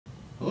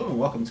Hello and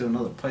welcome to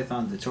another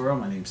Python tutorial.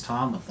 My name is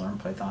Tom with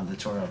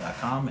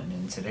LearnPythonTutorial.com, and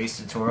in today's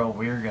tutorial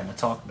we're going to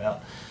talk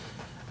about,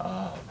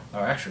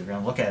 or actually we're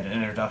going to look at an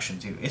introduction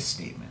to if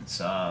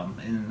statements.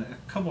 In a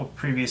couple of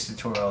previous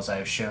tutorials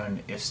I've shown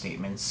if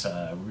statements.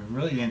 We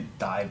really didn't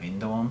dive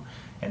into them,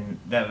 and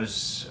that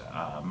was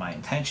my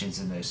intentions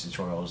in those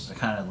tutorials, to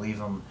kind of leave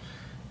them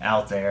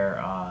out there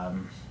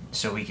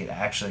so we could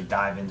actually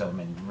dive into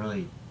them and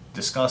really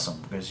discuss them,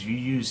 because you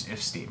use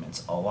if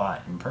statements a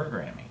lot in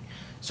programming.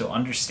 So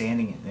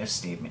understanding an if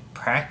statement,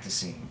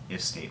 practicing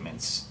if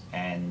statements,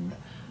 and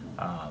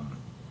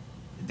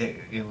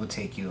it will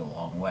take you a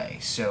long way.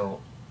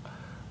 So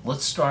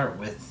let's start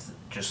with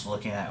just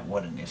looking at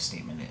what an if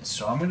statement is.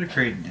 So I'm going to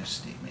create an if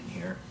statement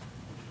here,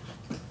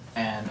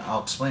 and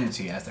I'll explain it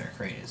to you after I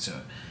create it. So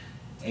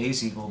a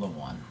is equal to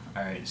 1.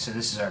 Alright, so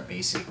this is our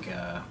basic,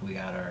 we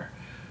got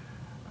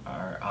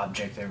our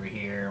object over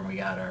here, and we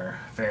got our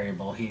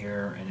variable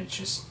here, and it's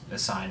just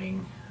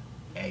assigning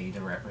a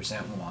to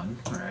represent 1.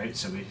 Alright,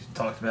 so we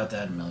talked about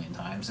that a million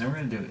times. Then we're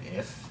going to do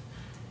if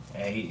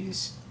a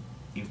is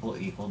equal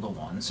to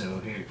 1.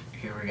 So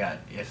here we got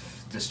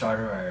if, the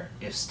start of our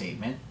if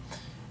statement,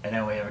 and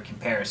then we have a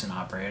comparison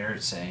operator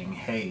saying,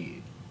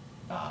 hey,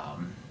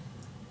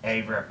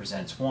 a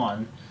represents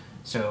 1,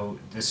 so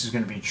this is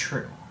going to be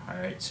true.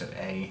 Alright, so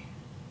a,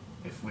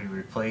 if we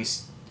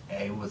replace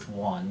a with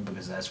 1,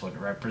 because that's what it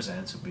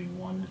represents, it would be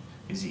 1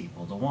 is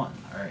equal to 1.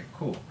 Alright,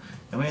 cool.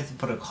 Then we have to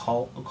put a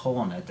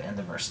colon at the end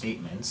of our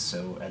statements.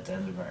 So at the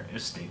end of our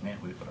if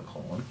statement, we put a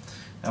colon.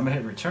 Now I'm going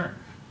to hit return.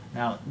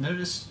 Now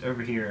notice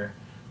over here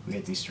we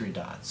get these 3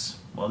 dots.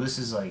 Well, this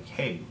is like,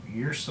 hey,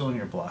 you're still in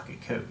your block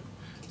of code.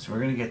 So we're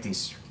going to get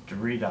these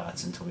 3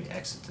 dots until we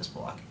exit this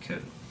block of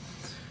code.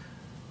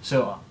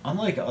 So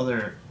unlike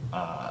other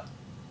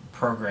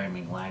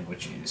programming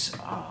languages,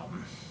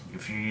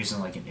 if you're using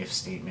like an if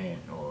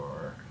statement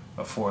or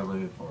a for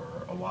loop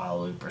or a while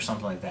loop or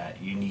something like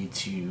that, you need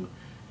to,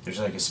 there's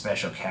like a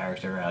special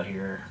character out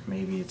here.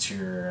 Maybe it's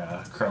your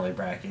curly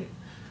bracket,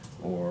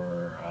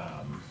 or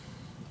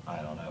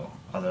I don't know,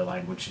 other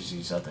languages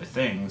use other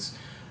things.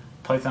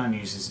 Python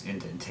uses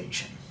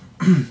indentation.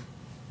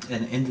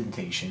 And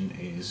indentation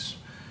is,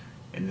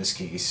 in this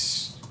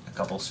case, a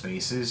couple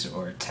spaces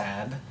or a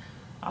tab.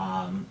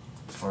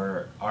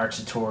 For our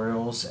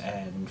tutorials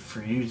and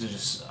for you to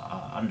just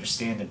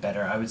understand it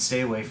better, I would stay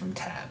away from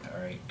tab,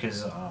 alright?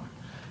 Because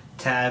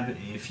tab,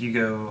 if you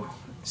go,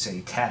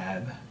 say,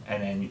 tab,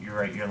 and then you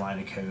write your line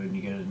of code and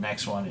you go to the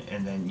next one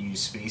and then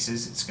use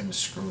spaces, it's going to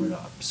screw it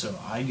up. So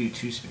I do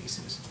two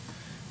spaces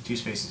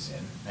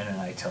in, and then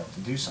I tell it to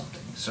do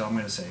something. So I'm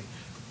going to say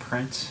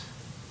print,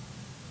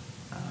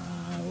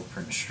 we'll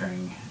print a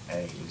string,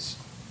 a is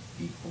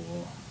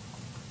equal,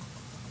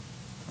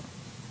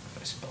 if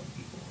I spelled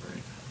equal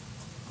right,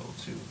 equal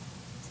to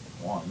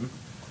 1.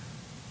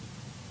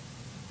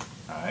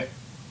 Alright,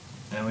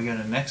 then we go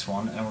to the next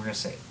one, and we're going to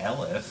say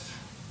elif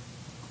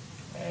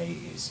a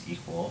is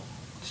equal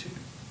to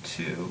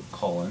 2,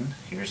 colon,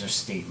 here's our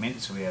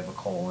statement, so we have a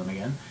colon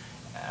again.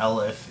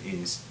 Elif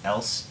is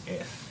else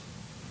if,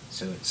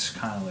 so it's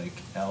kind of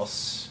like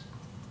else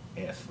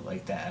if,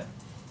 like that.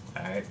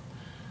 Alright,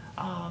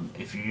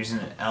 if you're using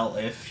an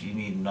elif, you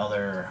need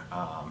another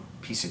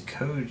piece of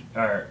code,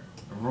 or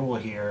rule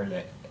here,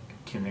 that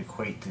can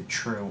equate to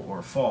true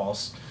or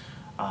false.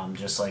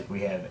 Just like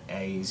we have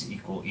a is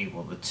equal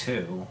to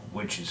 2,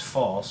 which is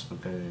false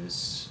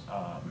because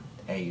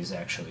a is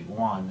actually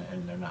 1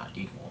 and they're not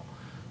equal,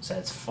 so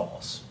that's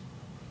false.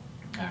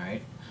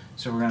 Alright,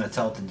 so we're going to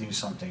tell it to do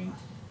something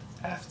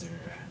after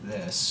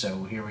this.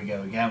 So here we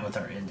go again with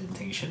our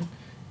indentation,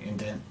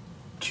 indent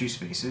 2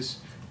 spaces,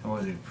 and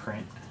we'll do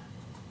print,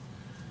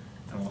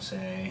 and we'll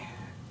say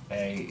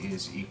a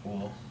is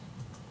equal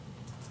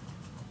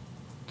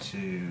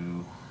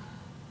to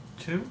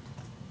 2,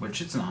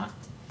 which it's not.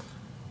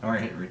 And we're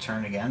going to hit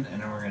return again,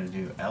 and then we're going to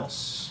do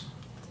else.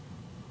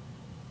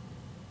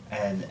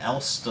 And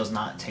else does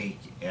not take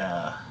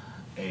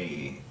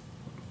in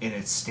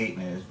its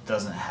statement, it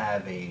doesn't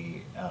have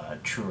a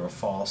true or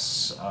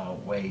false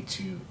way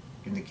to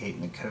indicate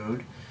in the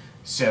code.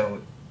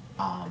 So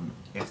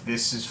if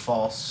this is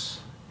false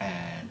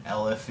and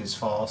elif is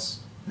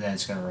false, then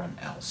it's going to run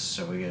else.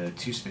 So we go to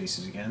 2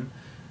 spaces again.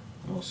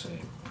 We'll say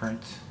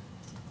print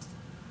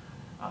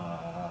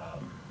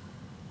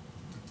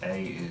a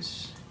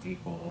is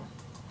equal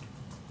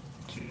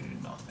to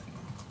nothing.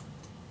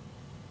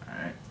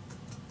 Alright,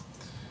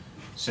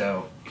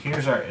 so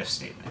here's our if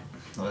statement.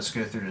 Let's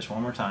go through this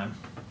one more time.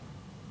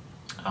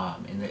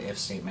 In the if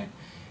statement,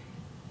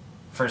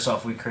 first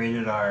off, we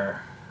created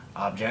our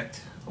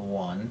object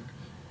 1,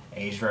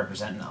 a is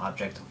representing the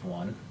object of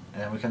 1,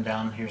 and then we come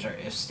down, here's our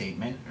if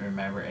statement.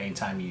 Remember,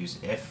 anytime you use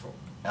if,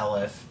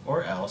 elif,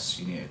 or else,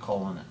 you need a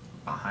colon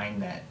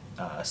behind that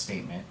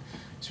statement.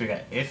 So we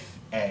got if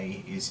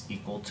a is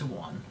equal to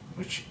 1,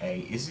 which a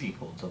is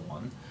equal to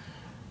 1,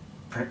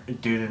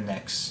 do the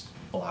next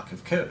block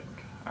of code.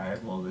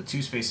 Alright, well, the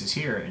 2 spaces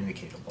here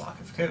indicate a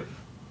block of code.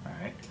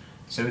 Alright,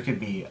 so it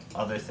could be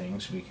other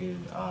things. We could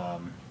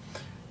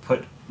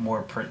put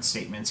more print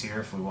statements here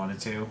if we wanted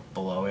to.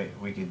 Below it,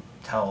 we could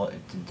tell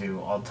it to do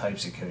all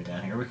types of code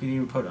down here. We could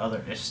even put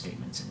other if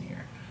statements in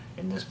here,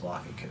 in this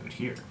block of code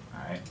here,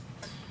 alright?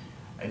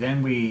 And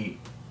then we,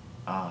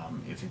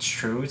 if it's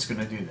true, it's going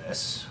to do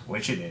this,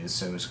 which it is,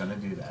 so it's going to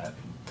do that.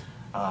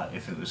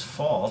 If it was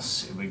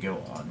false, it would go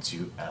on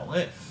to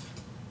elif.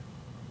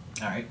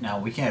 Alright, now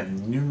we can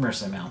have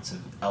numerous amounts of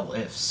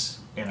elifs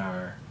in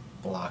our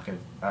block of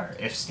our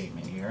if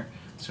statement here.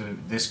 So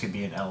this could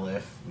be an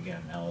elif, we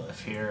got an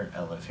elif here,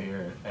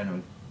 and it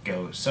would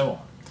go so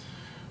on.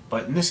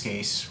 But in this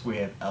case, we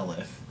have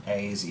elif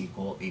a is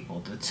equal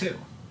to 2.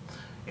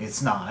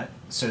 It's not,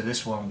 so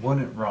this one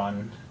wouldn't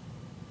run,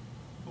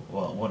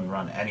 well, it wouldn't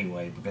run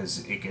anyway,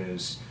 because it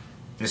goes,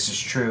 this is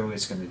true,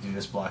 it's going to do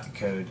this block of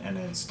code, and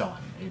then it's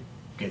done. It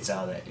gets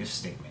out of that if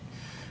statement.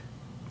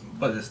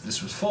 But if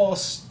this was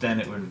false, then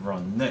it would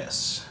run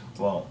this.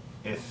 Well,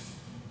 if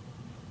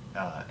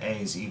a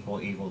is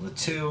equal to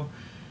 2,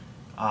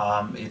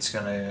 it's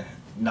going to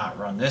not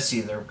run this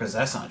either, because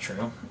that's not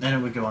true. Then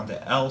it would go on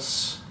to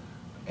else,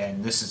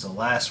 and this is the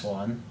last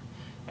one,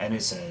 and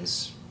it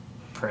says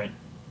print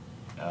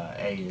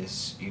a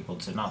is equal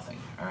to nothing.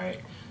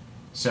 Alright,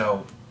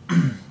 so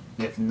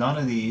if none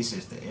of these,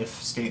 if the if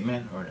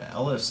statement or the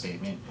elif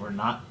statement were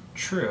not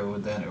true,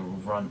 then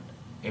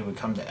it would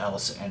come to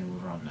else and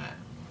would run that.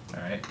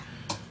 Alright,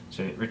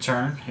 so hit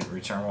return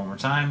one more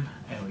time,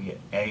 and we get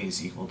a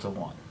is equal to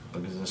 1,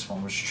 because this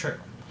one was true.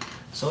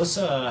 So let's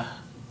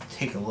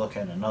take a look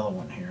at another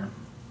one here.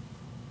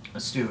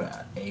 Let's do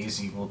a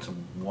is equal to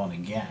 1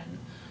 again.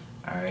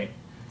 Alright,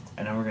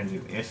 and then we're going to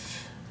do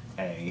if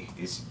a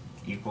is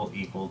equal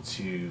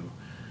to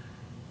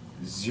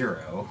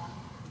 0.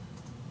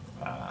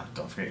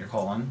 Don't forget your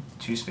colon,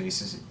 2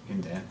 spaces,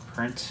 indent,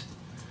 print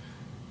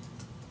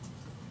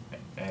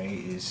a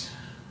is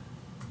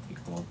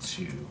equal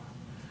to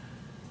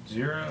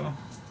 0,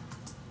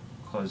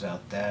 close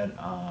out that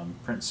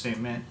print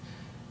statement.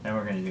 Then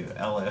we're going to do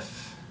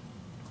elif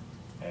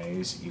a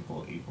is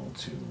equal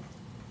to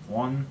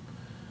 1,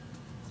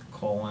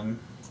 colon,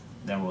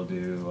 then we'll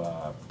do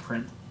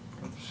print,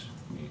 oops,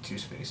 need 2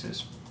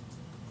 spaces,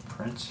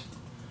 print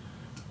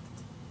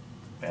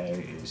a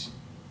is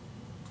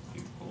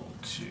equal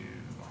to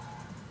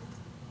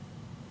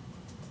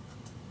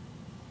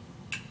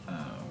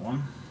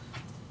 1.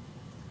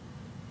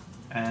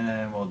 And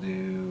then we'll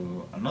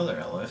do another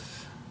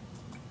elif.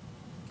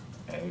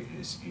 A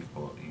is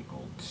equal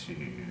to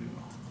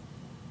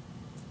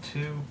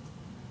 2.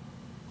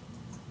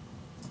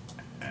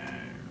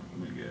 And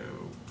we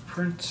go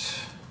print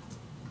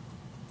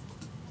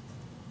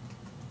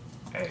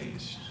A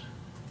is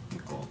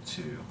equal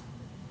to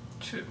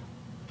 2.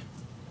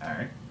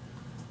 Alright.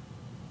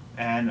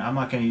 And I'm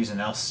not going to use an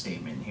else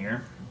statement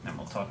here, and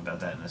we'll talk about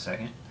that in a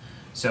second.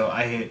 So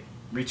I hit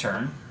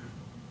return.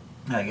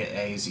 I get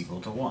a is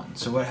equal to 1.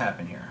 So what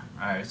happened here?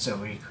 Alright, so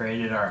we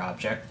created our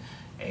object.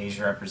 A is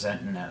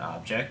representing that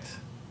object,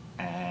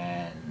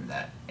 and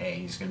that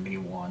a is going to be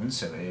 1.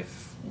 So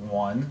if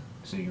 1,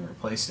 so you can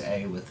replace the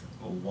a with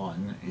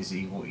 1 is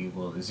equal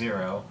to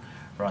 0,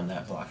 run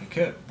that block of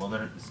code. Well,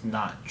 that's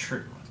not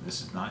true.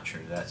 This is not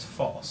true. That's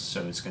false.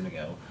 So it's going to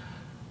go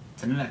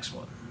to the next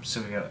one.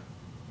 So we go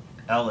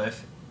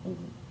elif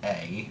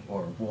a,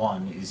 or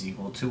 1, is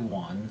equal to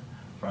 1,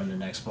 run the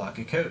next block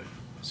of code.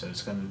 So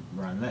it's going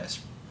to run this,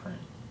 print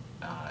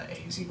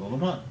a is equal to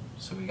 1.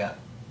 So we got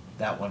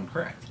that one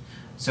correct.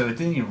 So it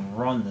didn't even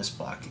run this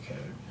block of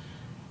code.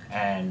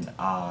 And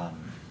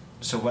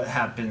so what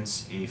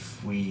happens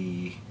if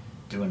we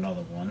do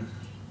another one?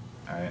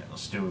 Alright,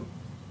 let's do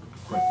a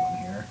quick one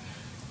here.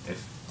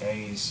 If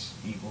a is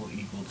equal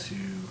to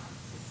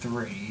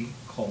 3,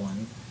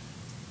 colon,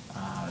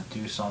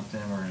 do something,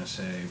 we're going to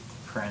say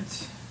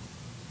print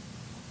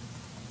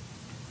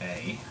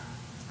a.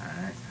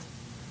 Alright.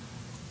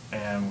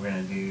 And we're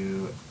going to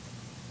do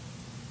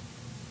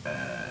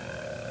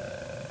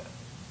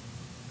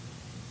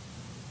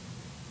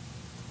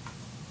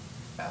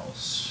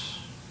else.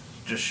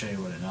 Just show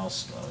you what an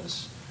else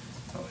does.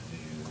 I would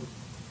do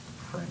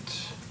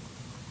print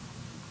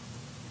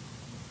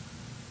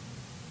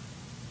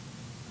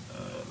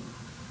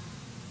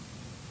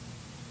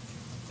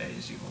a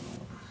is equal to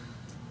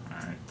 1.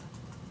 Alright.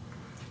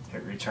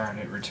 Hit return,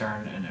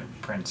 and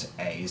it prints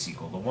a is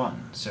equal to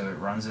 1. So it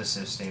runs this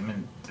if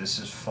statement. This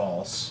is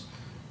false,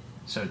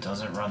 so it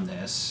doesn't run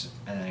this,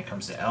 and then it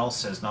comes to else,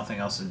 says nothing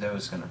else to do,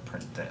 it's going to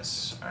print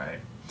this.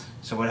 Alright,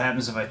 so what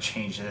happens if I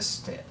change this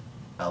to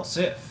else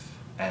if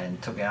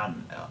and took out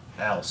an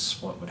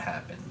else? What would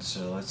happen?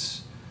 So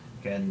let's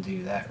go ahead and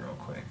do that real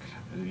quick.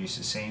 We'll use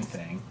the same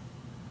thing.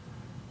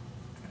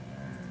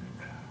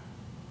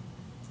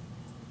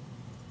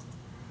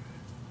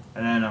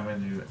 And then I'm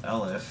going to do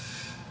elif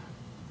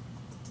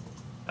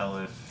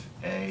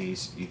a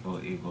is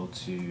equal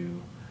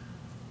to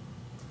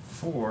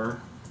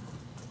 4,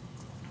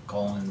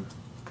 colon,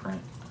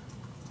 print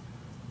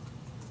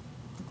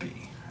b.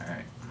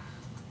 Alright.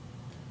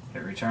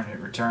 Hit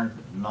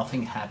return,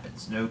 nothing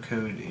happens. No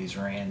code is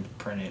ran,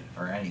 printed,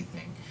 or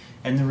anything.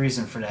 And the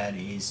reason for that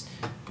is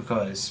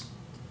because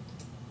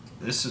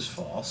this is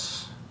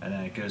false, and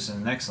then it goes to the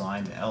next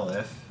line to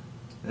elif,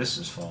 this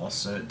is false,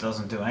 so it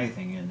doesn't do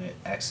anything and it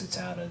exits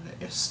out of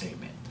the if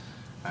statement.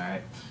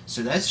 Alright,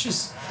 so that's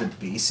just the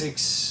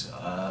basics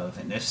of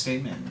an if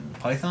statement in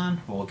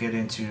Python. We'll get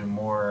into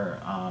more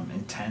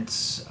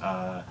intense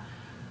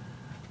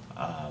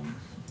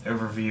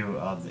overview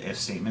of the if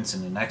statements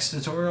in the next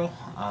tutorial,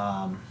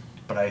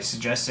 but I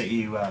suggest that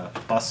you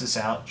bust this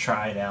out,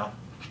 try it out.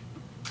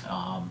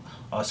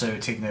 Also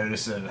take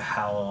notice of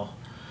how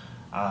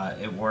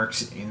it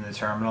works in the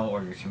terminal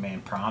or your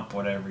command prompt,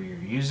 whatever you're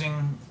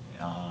using.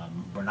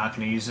 We're not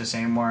going to use this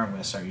anymore. I'm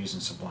going to start using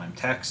Sublime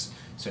Text.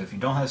 So if you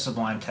don't have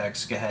Sublime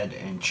Text, go ahead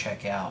and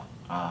check out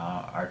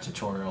our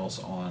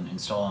tutorials on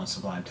installing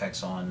Sublime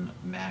Text on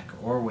Mac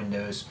or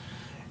Windows,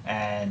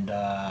 and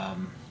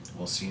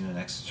we'll see you in the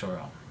next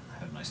tutorial.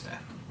 Have a nice day.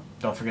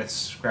 Don't forget to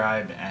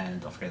subscribe,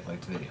 and don't forget to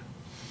like the video.